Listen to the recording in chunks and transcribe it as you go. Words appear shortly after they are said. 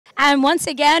And once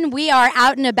again, we are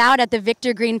out and about at the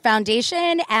Victor Green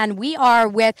Foundation, and we are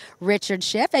with Richard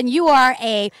Schiff, and you are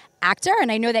a actor,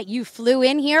 and I know that you flew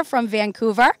in here from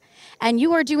Vancouver, and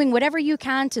you are doing whatever you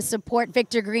can to support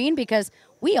Victor Green because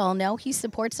we all know he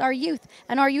supports our youth,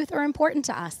 and our youth are important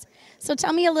to us. So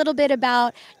tell me a little bit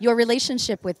about your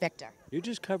relationship with Victor. You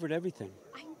just covered everything.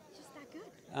 I'm just that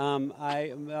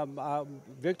good.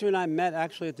 Victor and I met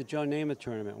actually at the Joe Namath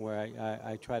tournament, where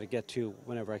I try to get to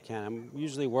whenever I can. I'm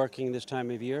usually working this time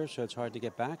of year, so it's hard to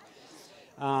get back.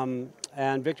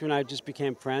 And Victor and I just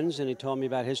became friends, and he told me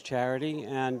about his charity,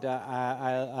 and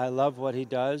I love what he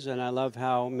does, and I love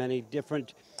how many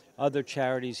different other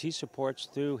charities he supports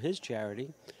through his charity.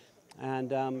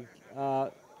 And,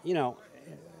 you know,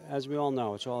 as we all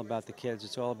know, it's all about the kids.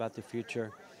 It's all about the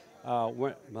future.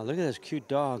 Well, look at this cute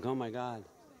dog. Oh, my God.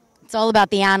 It's all about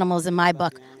the animals in my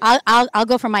book. I'll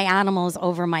go for my animals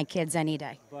over my kids any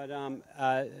day. But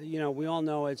you know, we all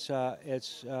know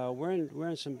we're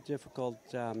in some difficult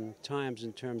times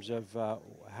in terms of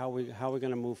how we're going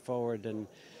to move forward and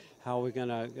how we're going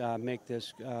to make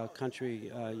this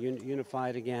country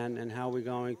unified again, and how we're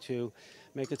going to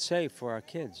make it safe for our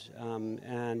kids.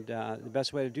 And the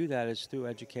best way to do that is through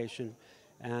education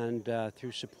and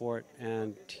through support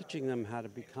and teaching them how to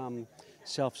become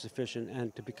self-sufficient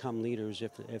and to become leaders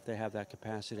if they have that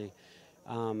capacity.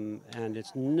 And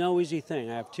it's no easy thing.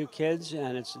 I have two kids,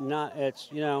 and it's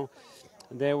you know,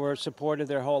 they were supported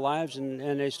their whole lives,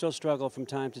 and they still struggle from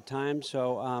time to time.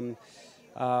 So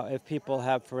if people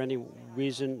have, for any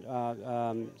reason,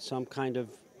 some kind of,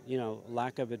 you know,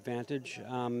 lack of advantage,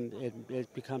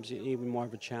 it becomes even more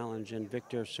of a challenge. And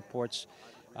Victor supports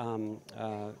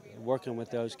working with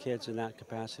those kids in that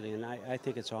capacity, and I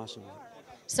think it's awesome.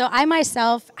 So I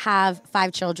myself have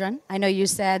 5 children. I know you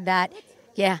said that.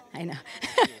 Yeah, I know.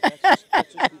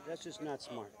 That's just not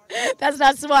smart. That's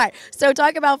not smart. So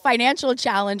talk about financial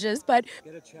challenges, but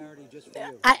get a charity just for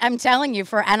you. I'm telling you,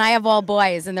 and I have all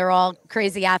boys, and they're all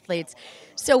crazy athletes.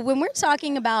 So when we're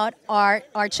talking about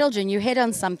our children, you hit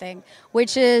on something,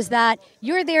 which is that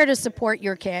you're there to support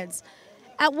your kids.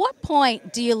 At what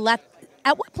point do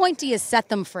you set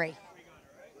them free?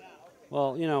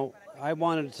 Well, you know, I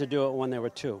wanted to do it when they were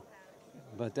 2,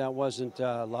 but that wasn't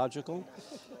logical.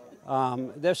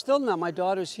 They're still not. My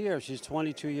daughter's here. She's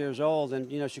 22 years old,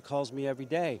 and, you know, she calls me every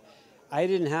day. I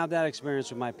didn't have that experience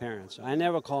with my parents. I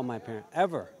never called my parents,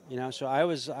 ever. You know, so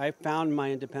I found my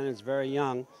independence very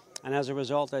young, and as a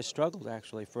result, I struggled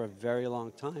actually for a very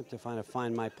long time to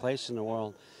find my place in the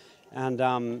world. And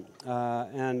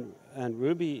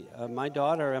Ruby, my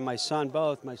daughter, and my son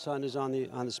both. My son is on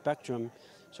the spectrum,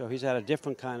 so he's had a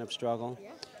different kind of struggle.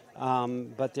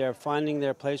 But they're finding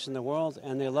their place in the world,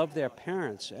 and they love their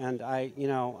parents. And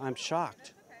I'm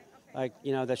shocked, like,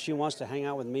 you know, that she wants to hang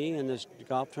out with me in this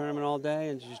golf tournament all day,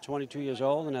 and she's 22 years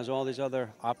old and has all these other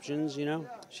options. You know,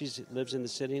 she lives in the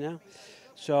city now.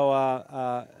 So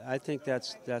I think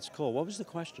that's cool. What was the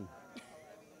question?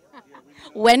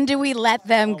 When do we let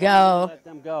them go? Let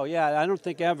them go. Yeah, I don't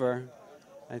think ever.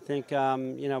 I think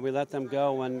you know, we let them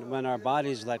go when our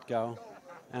bodies let go,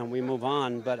 and we move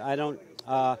on. But I don't.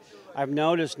 I've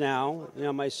noticed now, you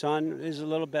know, my son is a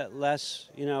little bit less,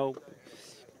 you know,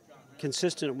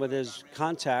 consistent with his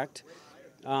contact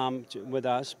with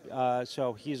us,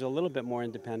 so he's a little bit more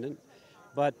independent.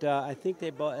 But I think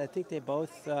they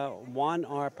both want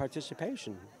our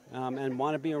participation and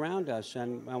want to be around us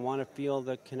and want to feel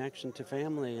the connection to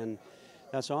family, and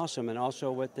that's awesome. And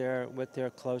also with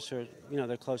their closer, you know,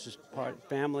 their closest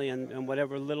family and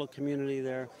whatever little community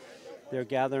they're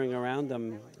gathering around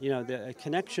them. You know, the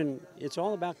connection, it's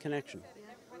all about connection.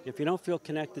 If you don't feel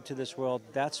connected to this world,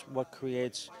 that's what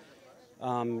creates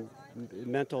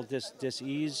mental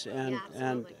dis-ease and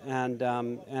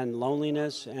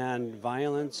loneliness and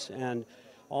violence and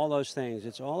all those things.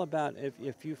 It's all about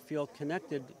if you feel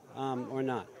connected or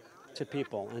not to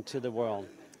people and to the world.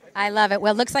 I love it.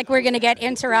 Well, it looks like we're going to get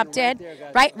interrupted.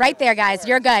 Right there, guys.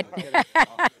 You're good.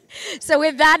 So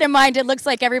with that in mind, it looks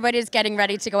like everybody's getting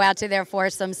ready to go out to their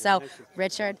foursome. So,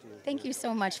 Richard, thank you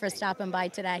so much for stopping by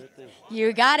today.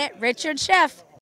 You got it. Richard Schiff.